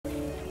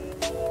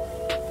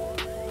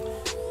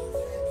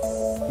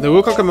The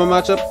Wukong CAMILLE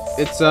matchup,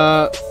 it's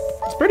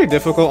pretty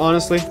difficult,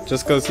 honestly,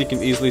 just because he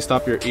can easily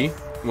stop your E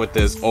with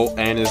his ult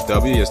and his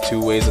W. He has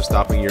two ways of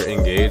stopping your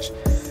engage.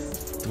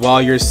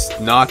 While you're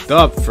knocked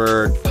up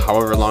for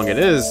however long it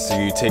is,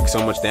 you take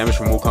so much damage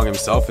from Wukong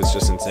himself, it's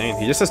just insane.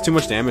 He just has too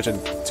much damage and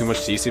too much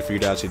CC for you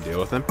to actually deal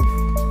with him.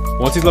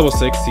 Once he's level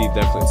 6,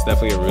 it's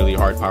definitely a really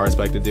hard power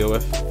spike to deal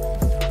with.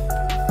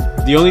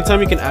 The only time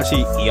you can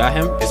actually E at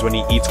him is when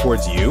he E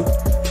towards you.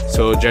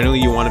 So generally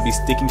you want to be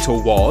sticking to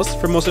walls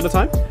for most of the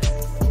time.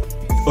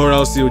 Or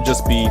else you'll be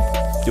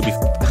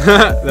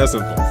that's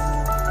simple.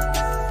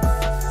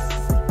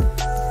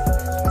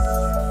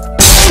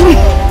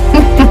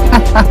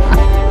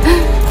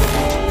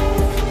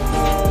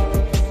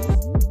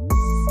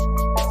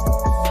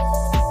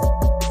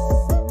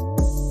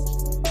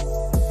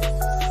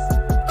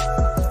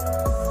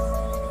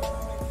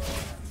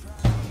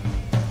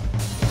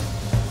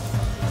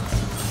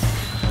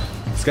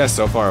 This guy's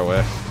so far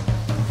away.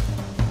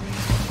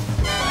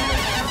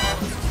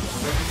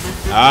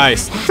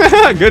 Nice.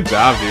 Good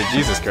job, dude.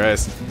 Jesus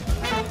Christ.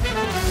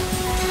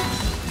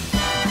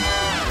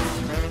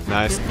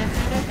 Nice.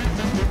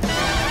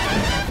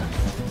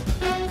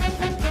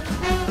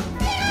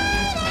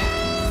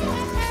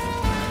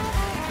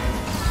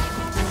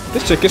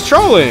 This chick is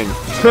trolling.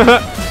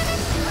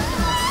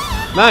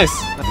 Nice.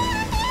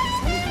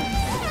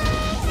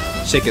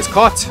 Chick is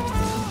caught.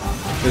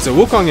 There's a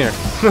Wukong here.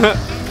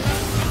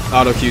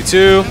 Auto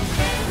Q2.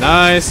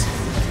 Nice.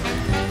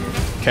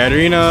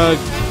 Katarina,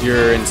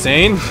 you're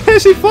insane.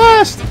 She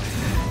flashed.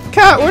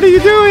 Cat, what are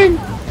you doing?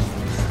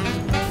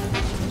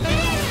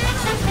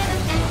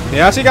 He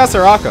actually got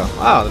Soraka.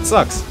 Wow, that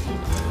sucks.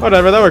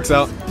 Whatever, that works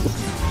out.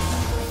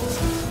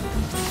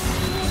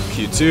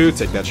 Q2,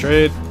 take that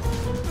trade.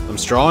 I'm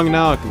strong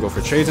now, I can go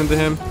for trades into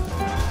him.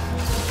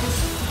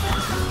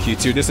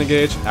 Q2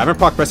 disengage. I haven't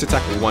proc press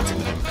attack once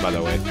into him, by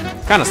the way.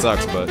 Kinda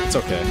sucks, but it's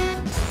okay.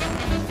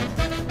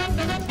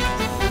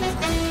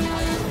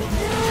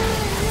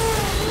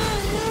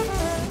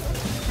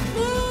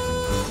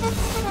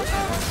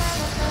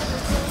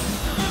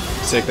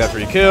 Take that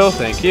free kill,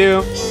 thank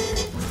you.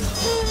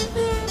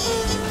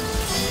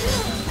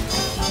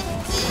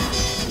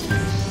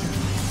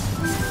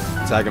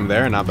 Tag him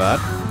there, not bad.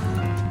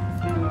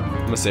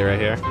 I'm gonna stay right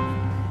here.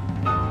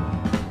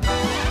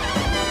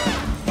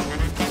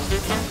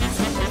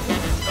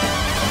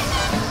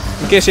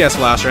 In case she has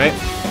flash, right?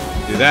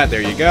 Do that,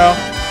 there you go.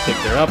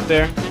 Kicked her up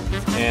there.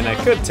 And I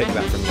could take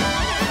that from you.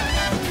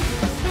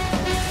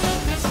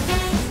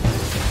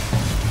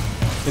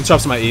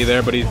 Interrupts my E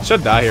there, but he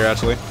should die here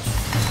actually.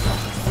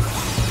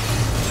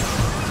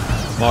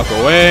 Walk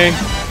away.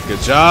 Good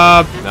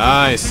job.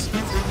 Nice.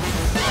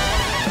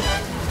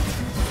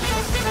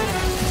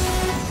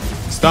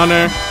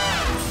 Stunner.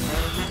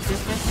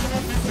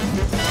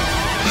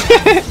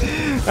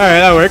 Alright,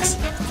 that works.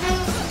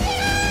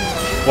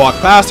 Walk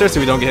past her so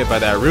we don't get hit by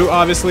that root,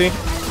 obviously.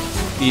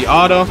 E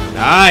auto.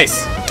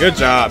 Nice. Good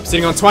job.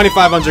 Sitting on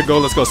 2,500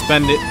 gold. Let's go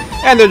spend it.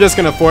 And they're just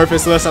going to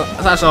forfeit, so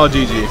that's all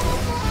GG.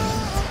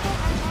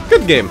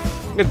 Good game.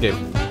 Good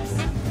game.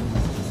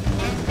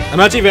 I'm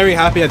actually very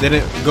happy I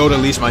didn't go to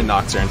leash my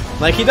Nocturne.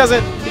 Like, he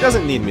doesn't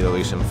need me to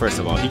leash him, first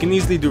of all. He can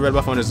easily do red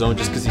buff on his own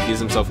just because he gives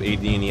himself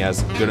AD and he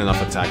has good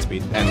enough attack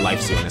speed and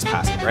life steal in his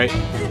passive, right?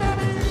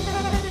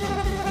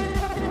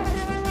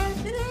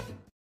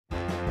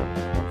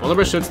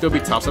 Volibear should still be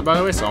topside, by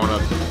the way, so I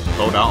want to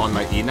load out on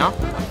my E now.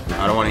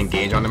 I don't want to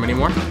engage on them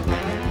anymore.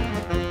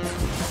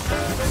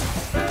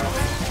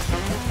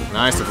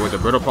 Nice, avoid the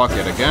brittle block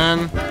yet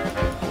again.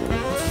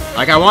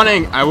 Like, I want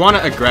to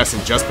aggress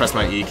and just press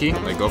my E key,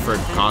 like go for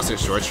constant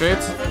short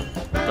trades.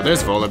 But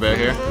there's Volibear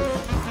here.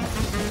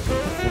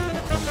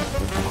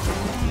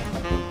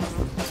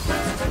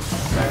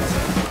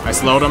 I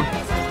slowed him.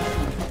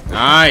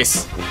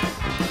 Nice.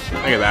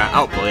 Look at that,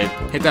 outplayed.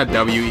 Hit that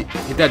W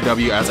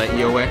as I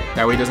E away.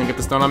 That way he doesn't get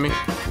the stun on me.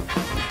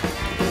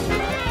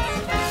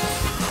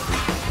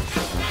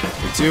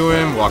 Get to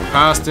him, walk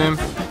past him,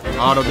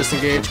 auto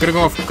disengage. Could have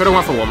went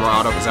for one more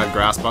auto because I had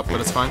grasp up, but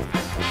it's fine.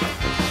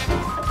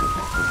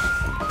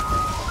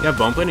 You have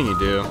bone plating? You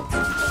do.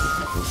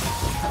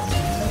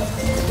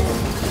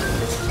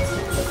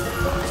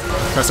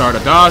 Press R to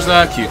dodge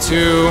that.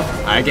 Q2.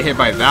 I get hit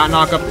by that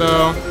knockup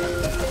though.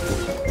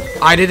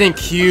 I didn't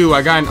Q.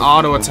 I got an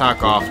auto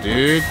attack off,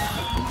 dude.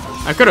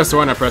 I could have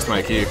sworn I pressed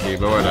my Q key,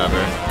 but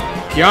whatever.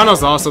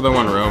 Keanu's also the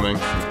one roaming.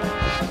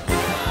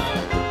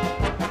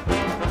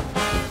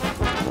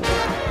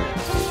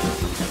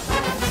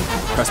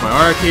 Press my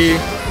R key.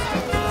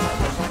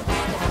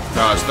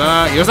 Dodge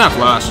that. He doesn't have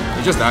flash.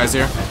 He just dies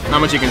here. Not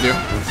much you can do.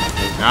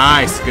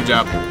 Nice. Good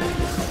job.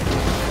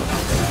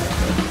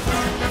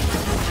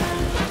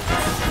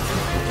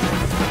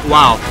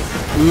 Wow.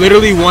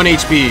 Literally 1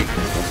 HP.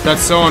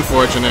 That's so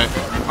unfortunate.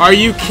 Are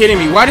you kidding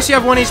me? Why does she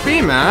have 1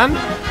 HP, man?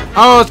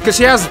 Oh, because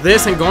she has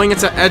this and going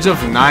into Edge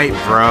of Night,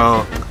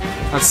 bro.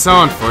 That's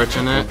so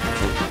unfortunate.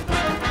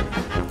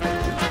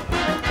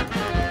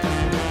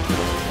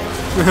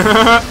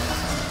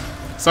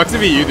 Sucks to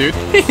be you, dude.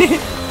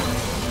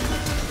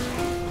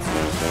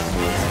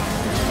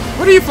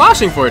 What are you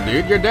flashing for,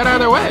 dude? You're dead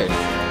either way.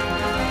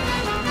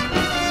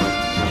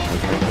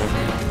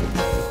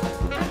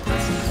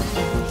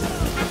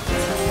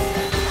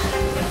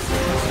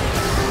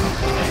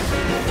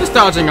 Just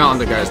dodging out on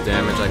the guy's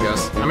damage, I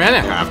guess. I mean, I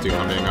didn't have to, if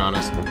I'm being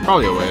honest.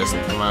 Probably a waste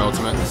for my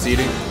ultimate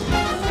seeding.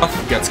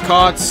 Gets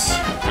caught.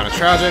 Kind of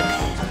tragic.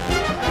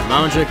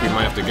 Magic, we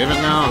might have to give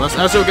it now. Unless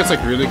Ezreal gets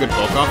like really good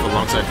bulk off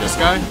alongside this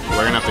guy,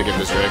 we're gonna have to give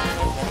this rig.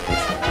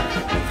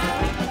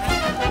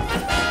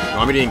 You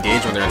want me to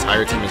engage when their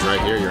entire team is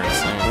right here? You're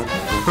insane.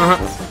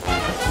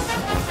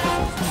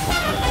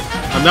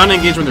 I'm not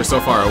engaged when they're so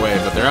far away,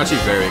 but they're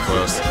actually very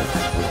close.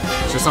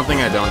 It's just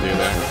something I don't do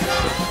there.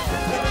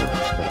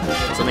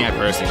 Something I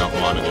personally don't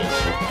want to do.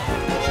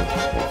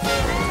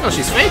 Oh,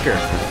 she's Faker!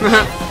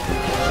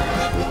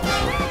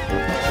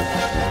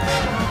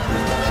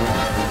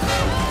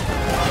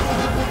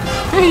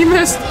 Hey, you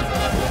missed!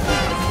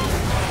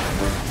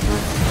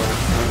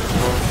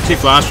 She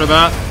flashed for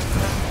that.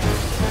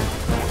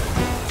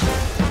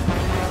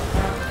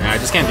 Yeah, I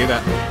just can't do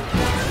that.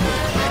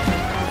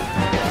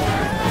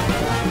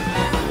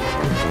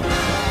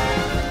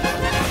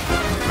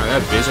 Alright,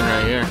 that vision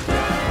right here.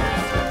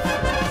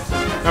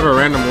 I have a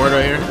random ward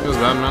right here. Who's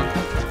that, man?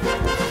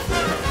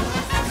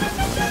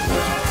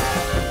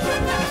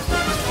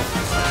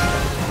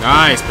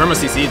 Nice! Perma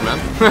CC'd, man.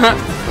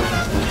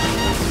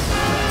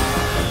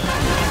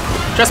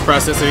 Just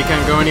press it so he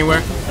can't go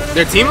anywhere.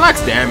 Their team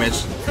lacks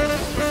damage.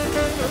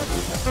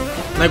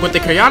 Like, with the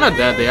Kayana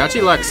dead, they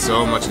actually lack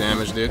so much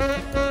damage, dude.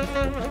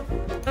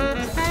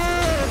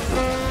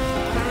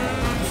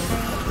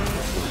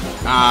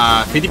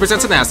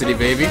 50% tenacity,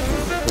 baby.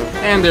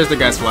 And there's the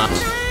guy's flash.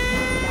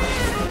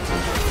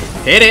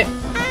 Hit it!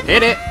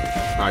 Hit it!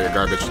 Oh, you're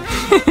garbage.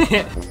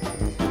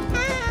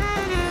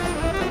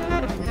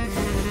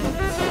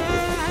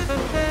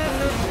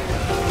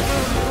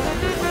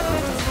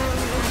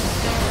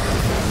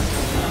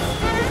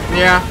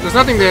 Yeah, there's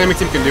nothing the enemy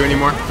team can do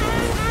anymore.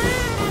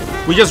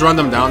 We just run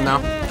them down now.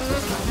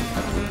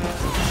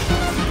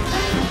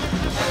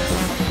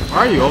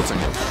 Why are you ulting?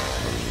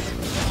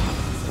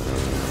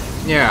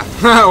 Yeah,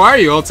 why are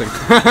you ulting?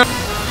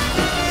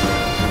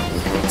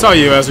 It's all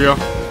you, Ezreal.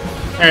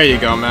 There you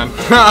go, man.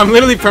 I'm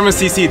literally perma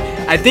CC'd.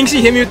 I think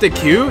she hit me with the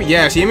Q.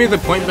 Yeah, she hit me with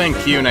the point blank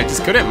Q, and I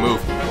just couldn't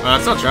move.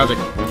 That's so tragic.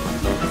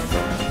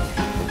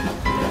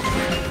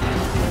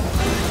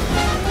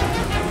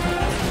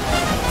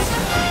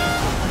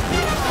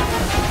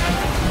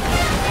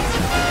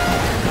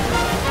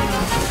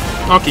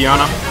 Oh,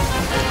 Kiana.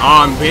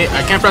 Oh,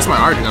 I can't press my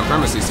R dude, I'm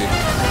perma CC.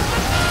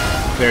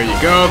 There you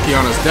go,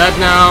 Kiana's dead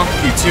now.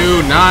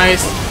 Q2,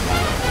 nice.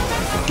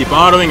 Keep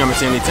autoing, I'm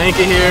insanely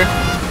tanky here.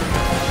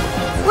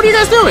 What are you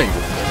guys doing?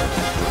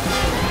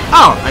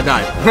 Oh, I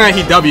died.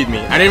 He W'd me.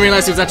 I didn't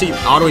realize he was actually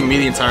autoing me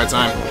the entire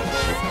time.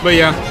 But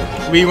yeah,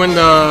 we win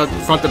the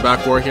front to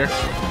back war here.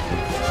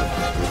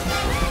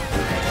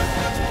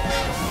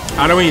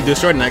 How do we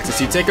destroy Nexus?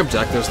 You take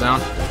objectives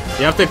down.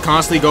 You have to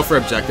constantly go for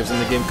objectives in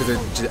the game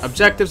because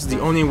objectives is the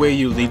only way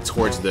you lead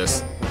towards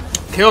this.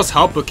 Kills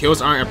help, but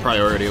kills aren't a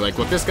priority. Like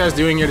what this guy's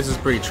doing here, this is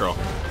pretty troll.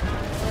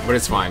 But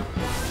it's fine.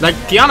 Like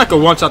Kiana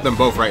could one-shot them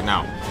both right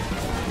now.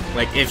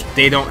 Like if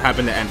they don't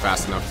happen to end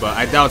fast enough. But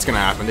I doubt it's gonna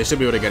happen. They should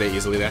be able to get it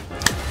easily there.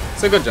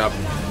 So good job.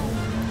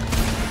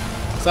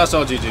 So that's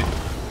all, GG.